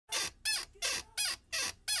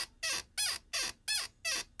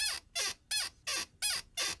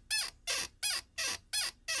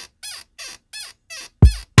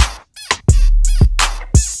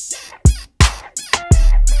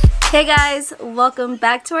Hey guys, welcome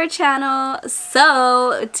back to our channel.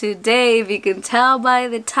 So today, if you can tell by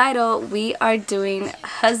the title, we are doing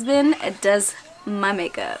Husband Does My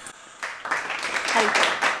Makeup. How do you feel?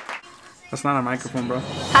 That's not a microphone, bro.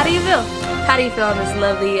 How do you feel? How do you feel on this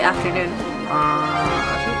lovely afternoon?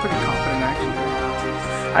 I feel pretty confident actually.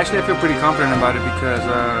 Actually, I feel pretty confident about it because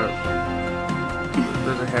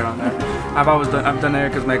there's a hair on there. I've done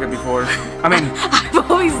Erica's makeup before. I mean, I've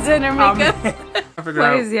always done her makeup.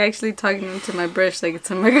 Why is he actually talking into my brush like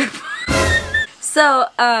it's a microphone? So,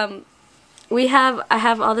 I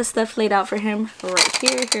have all the stuff laid out for him right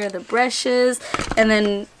here. Here are the brushes, and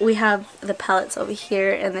then we have the palettes over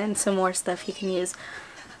here, and then some more stuff he can use.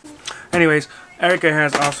 Anyways, Erica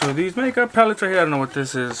has also these makeup palettes right here. I don't know what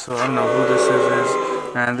this is, so I don't know who this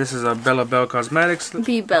is. And this is a Bella Cosmetics.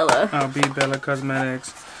 Be Bella. Be Bella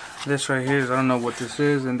Cosmetics. This right here is, I don't know what this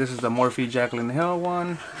is, and this is the Morphe Jaclyn Hill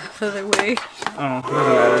one. Other way. Oh, it doesn't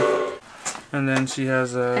matter. And then she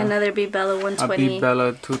has another Be Bella 120. A Be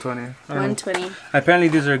Bella 220. 120. Apparently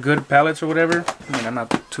these are good palettes or whatever. I mean, I'm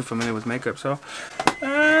not too familiar with makeup, so.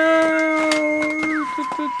 I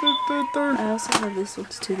also have this one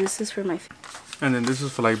too. This is for my face. And then this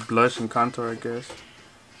is for like blush and contour, I guess.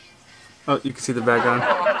 Oh, you can see the background.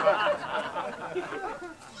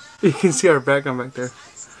 You can see our background back there.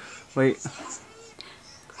 Wait.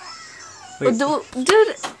 Oh,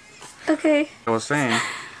 dude. Okay. I was saying.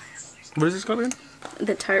 What is this called again?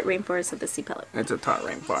 The Tarte Rainforest of the Sea palette. It's a Tarte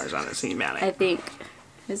Rainforest on the Sea palette. I think.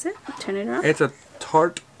 Is it? Turn it around. It's a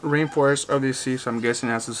Tarte Rainforest of the Sea, so I'm guessing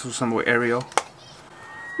it has to do something with Ariel.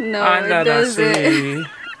 No, Under it the doesn't. sea.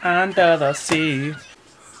 Under the sea.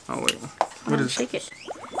 Oh, wait. What is shake it.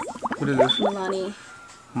 What is this?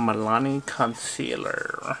 Milani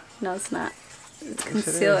Concealer. No, it's not. It's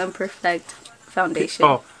Conceal and Perfect Foundation.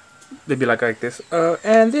 Oh, they'd be like this.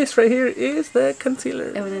 And this right here is the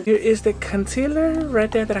concealer. Here is the concealer right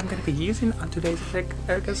there that I'm going to be using on today's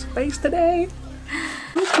Erica's face today.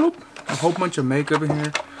 A whole bunch of makeup in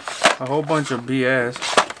here. A whole bunch of BS.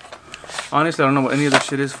 Honestly, I don't know what any of this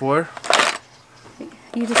shit is for.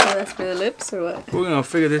 You just know that's for the lips or what? We're going to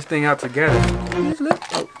figure this thing out together.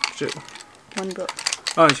 Oh, shit. One broke.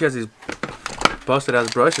 Oh, and she has these busted ass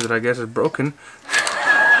brushes that I guess is broken.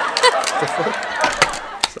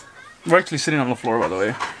 So, we're actually sitting on the floor, by the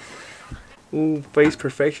way. Ooh, Face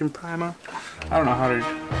Perfection Primer. I don't know how to.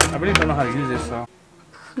 I really don't know how to use this, so.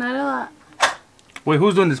 Not a lot. Wait,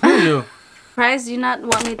 who's doing this? Me or you? Prize, do you not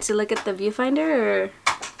want me to look at the viewfinder or?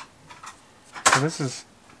 So this is.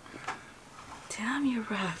 Damn, you're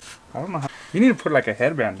rough. I don't know how. You need to put like a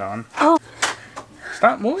headband on. Oh.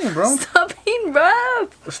 Stop moving, bro. Stop being rough.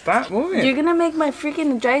 Stop moving. You're gonna make my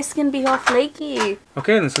freaking dry skin be all flaky.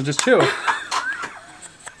 Okay, then, so just chill.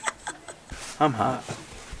 I'm hot.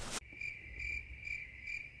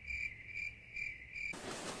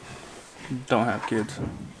 Don't have kids.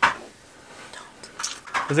 Don't.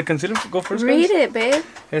 Does the concealer go first? Read it, babe.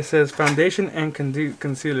 It says foundation and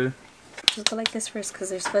concealer. Just go like this first because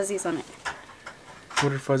there's fuzzies on it.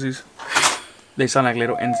 What are fuzzies? They sound like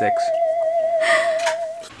little insects.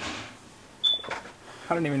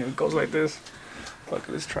 I don't even know it goes like this. Fuck,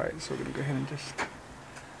 let's try it. So we're gonna go ahead and just.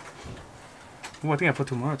 Oh, I think I put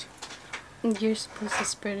too much. You're supposed to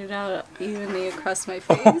spread it out evenly across my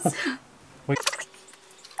face. Wait.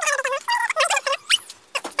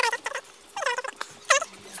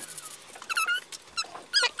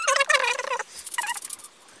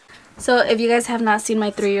 So if you guys have not seen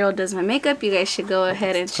my 3-year-old does my makeup, you guys should go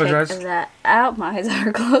ahead and check that out. My eyes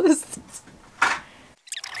are closed.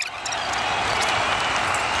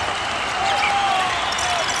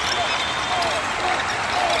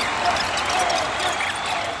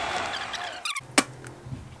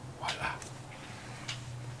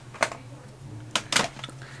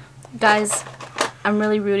 Guys, I'm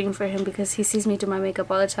really rooting for him because he sees me do my makeup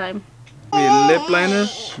all the time. Lip liner,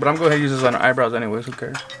 but I'm going to use this on eyebrows anyways. Who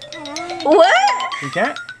cares? What? You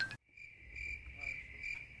can't?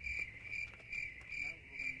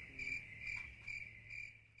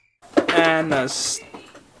 Anastasia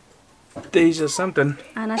something.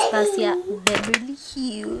 Anastasia Beverly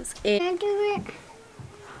Hills. Can I do it?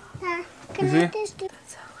 Can I just do it?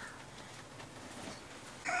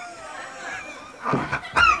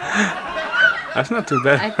 That's not too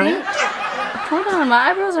bad, I think. Hold on, my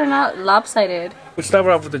eyebrows are not lopsided. We'll start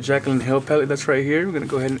off with the Jaclyn Hill palette that's right here. We're gonna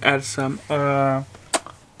go ahead and add some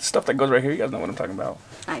stuff that goes right here. You guys know what I'm talking about.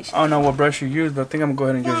 I don't know what brush you use, but I think I'm gonna go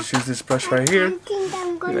ahead and just use this brush right here.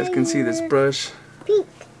 You guys can see this brush. Pink.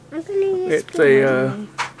 I'm gonna use It's a I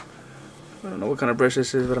don't know what kind of brush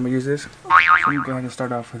this is, but I'm gonna use this. So I'm gonna go ahead and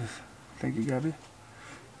start off with this. Thank you, Gabby.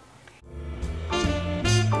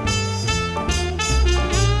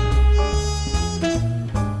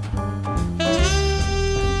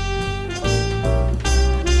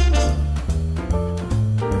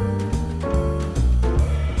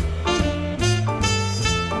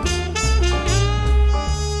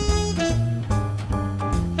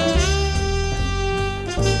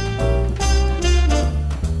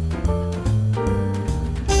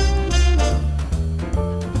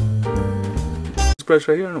 brush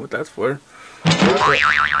right here. I don't know what that's for. I'm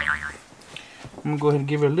gonna go ahead and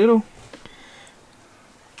give her a little.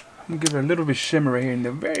 I'm gonna give her a little bit of shimmer right here in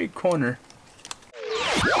the very corner.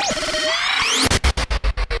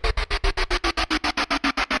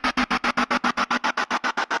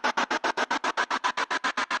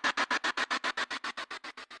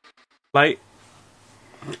 Light.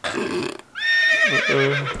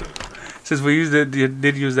 Since we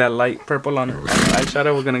did use that light purple on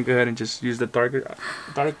eyeshadow, we're gonna go ahead and just use the dark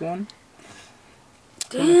one.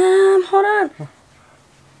 Damn, hold on.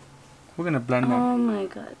 We're gonna blend that. Oh my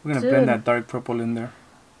god. We're gonna blend that dark purple in there.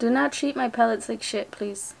 Do not treat my palettes like shit,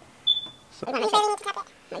 please. So, Oh, y'all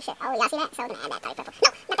see that? So we're gonna add that dark purple. No,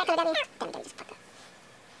 not that color down here. Then we're gonna just put the.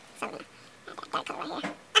 So we're gonna add that dark color right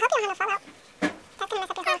here. I hope you don't have no fallout. That's gonna mess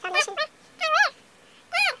up your whole foundation.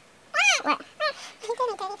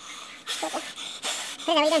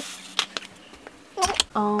 What?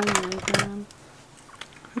 Oh my god.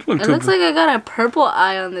 it Looks like I got a purple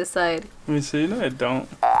eye on this side. Let me see. No, it don't.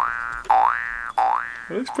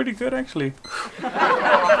 It looks pretty good, actually.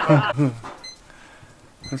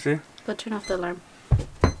 Let's see. But turn off the alarm.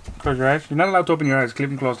 Close your eyes. You're not allowed to open your eyes. Keep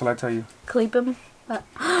them closed till I tell you. Clip them.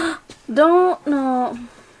 Don't, no.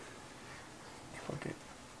 Fuck it.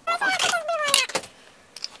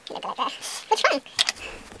 Which one?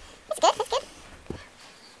 That's good, that's good.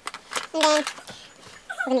 And then,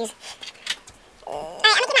 we're gonna use... Alright,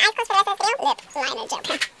 I'm gonna keep my eyes closed for the rest of this video. Lip liner gel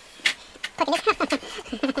pen. Put this.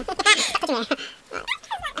 Put your hair.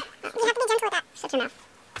 You have to be gentle with that. Shut your mouth.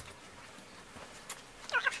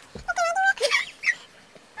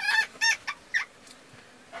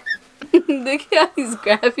 Look how he's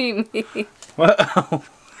grabbing me. What?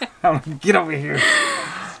 Get over here.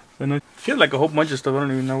 And I feel like a whole bunch of stuff. I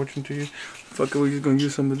don't even know which one to use. Fuck it, we're just gonna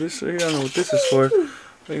use some of this right here. I don't know what this is for.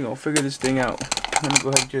 We're gonna figure this thing out. I'm gonna go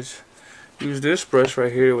ahead and just use this brush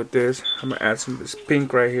right here with this. I'm gonna add some of this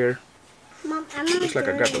pink right here. Mom, I'm Just like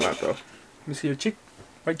I got the laptop. Let me see your cheek.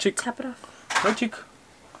 Right cheek. Tap it off. Right cheek.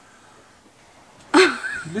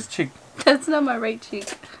 This cheek. That's not my right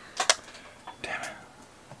cheek. Damn it.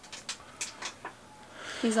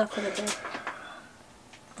 He's off for the day.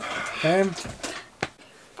 And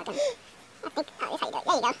I think, oh, this is how you do it.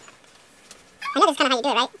 There you go. I know this is kind of how you do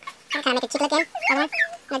it, right? Kind of make your cheek look in. I'm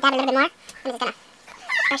gonna dab a little bit more. I'm just gonna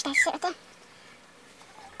brush that shit right there.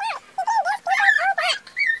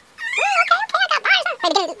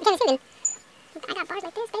 Baby, give me soothing. I got bars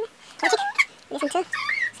like this, baby. This one too.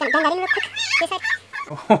 Just gonna bend that in real quick. This side.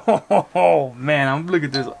 oh man, I'm look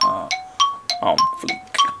at this. I'm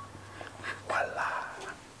fleek. Voila.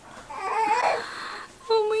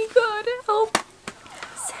 Oh my god, help.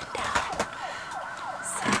 Sit down.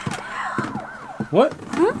 What?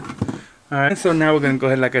 Huh? Alright, so now we're gonna go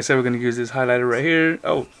ahead, like I said, we're gonna use this highlighter right here.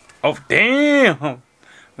 Oh damn!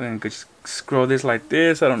 We're gonna just scroll this like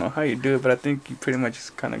this. I don't know how you do it, but I think you pretty much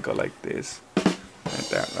just kind of go like this. Like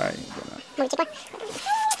that, right? Move your cheek more.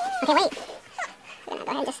 Okay, wait. We're gonna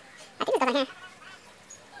go ahead and just, I think it's done right here.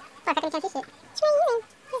 For a second, you can't see shit. Which one are you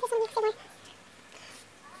using? Use this one, you can see more.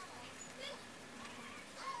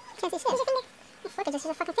 You can't see shit. Use your finger. You fucking just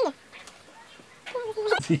use your fucking finger.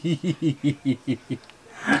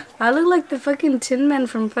 I look like the fucking Tin Man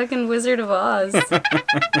from fucking Wizard of Oz.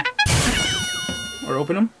 Or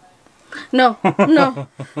open them? No, no.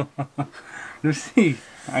 Let's see.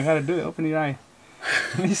 I gotta do it. Open your eye.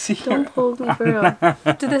 Let me see. Don't poke me for real.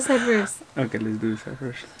 Do this side first. Okay, let's do this side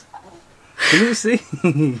first. Let me see.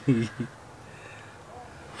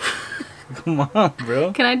 Come on,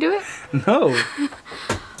 bro. Can I do it? No.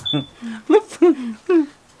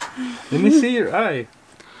 Let me see your eye.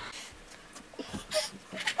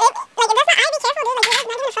 Like, if that's my eye, be careful, dude. Like,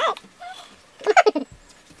 you're not gonna fuck.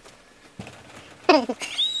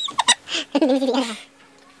 Let me see the other eye.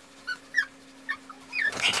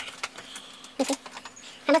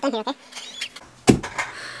 Almost done here, okay?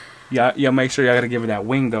 Yeah, make sure y'all gotta give it that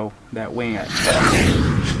wing though. That wing.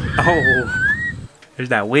 Oh, there's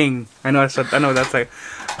that wing. I know that's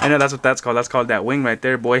what that's called. That's called that wing right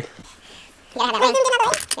there, boy. You gotta have that wing.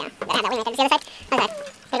 Yeah, gotta have that wing right there. See the other side? Other side.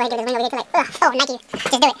 We're going to do this wing over here to like, ugh, oh, Nike. Just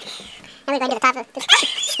do it. Now we're going to do the top of the,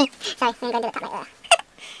 sorry, we're going to do the top like, ugh.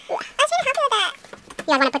 I was really happy with that. You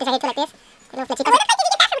guys want to put this right here too, like this? A little flip cheek. Where the fuck did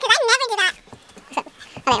you get that from? Because I never do that. Okay,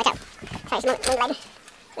 watch out. Sorry, just move lighter.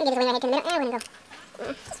 Let me get this wing right here to the middle. There we go.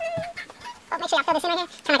 Oh, make sure y'all feel this in right here.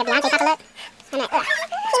 Kind of like a Beyonce pop a look. And then, ugh.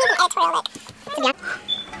 He needs an editorial look. To be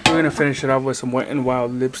honest. We're gonna finish it off with some Wet n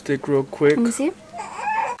Wild lipstick real quick. Let me see.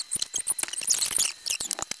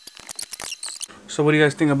 So what do you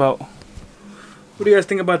guys think about? What do you guys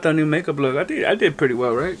think about that new makeup look? I did pretty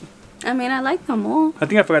well, right? I mean, I like them all. I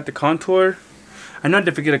think I forgot the contour. I know I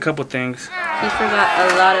did forget a couple things. He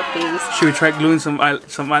forgot a lot of things. Should we try gluing some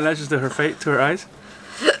eyelashes to her face, to her eyes?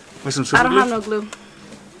 With some super glue? I don't have no glue.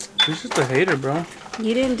 You're just a hater, bro.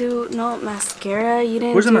 You didn't do no mascara. You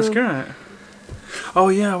didn't. Where's the mascara at? Oh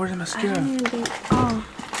yeah, where's the mascara? I didn't even do. Oh.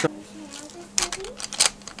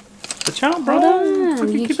 Watch out, bro. Hold on.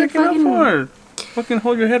 Fucking You keep keep picking up for. Fucking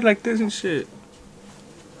hold your head like this and shit.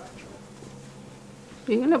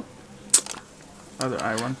 You're gonna. Other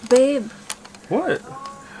eye one. Babe. What?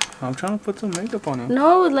 I'm trying to put some makeup on it.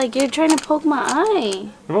 No, like you're trying to poke my eye.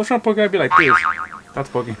 If I was trying to poke it, I'd be like this. That's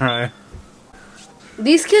poking her eye.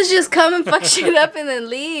 These kids just come and fuck shit up and then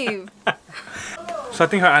leave. So I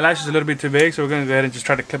think her eyelash is a little bit too big, so we're gonna go ahead and just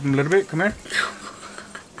try to clip them a little bit. Come here.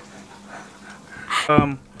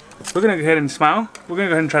 We're gonna go ahead and smile. We're gonna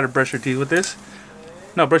go ahead and try to brush your teeth with this.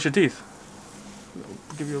 No, brush your teeth.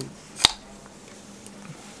 Give you.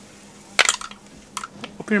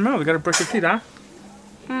 Open your mouth. We gotta brush your teeth, huh?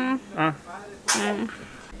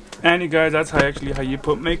 And you guys, that's how you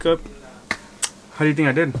put makeup. How do you think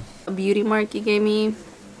I did? A beauty mark you gave me.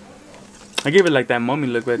 I gave it like that mummy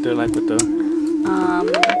look right there, like with the.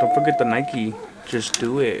 Don't forget the Nike. Just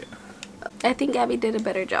do it. I think Abby did a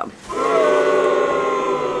better job.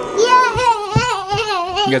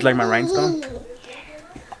 You guys like my rhinestone?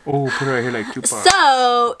 Oh, put it right here like Tupac.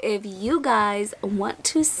 So, if you guys want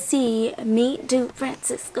to see me do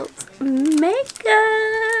Francisco's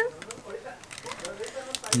makeup,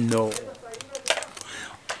 no.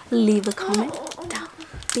 leave a comment down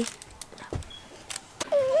below.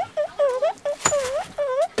 I keep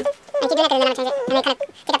doing that because then I'm gonna change it. And then kind of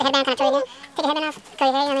take out the headband, kind of twirl it in. Take your headband off,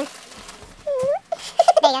 curl your hair, and